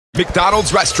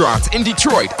McDonald's restaurants in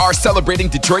Detroit are celebrating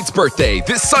Detroit's birthday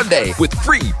this Sunday with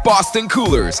free Boston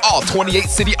coolers. All 28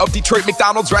 City of Detroit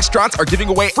McDonald's restaurants are giving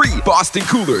away free Boston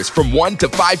coolers from 1 to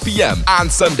 5 p.m.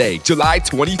 on Sunday, July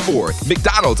 24th.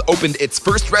 McDonald's opened its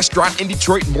first restaurant in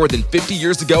Detroit more than 50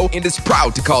 years ago and is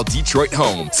proud to call Detroit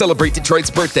home. Celebrate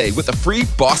Detroit's birthday with a free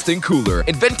Boston cooler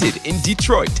invented in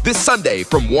Detroit this Sunday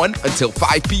from 1 until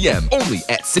 5 p.m. only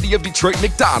at City of Detroit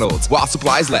McDonald's while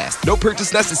supplies last. No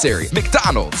purchase necessary.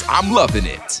 McDonald's, I'm loving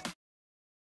it.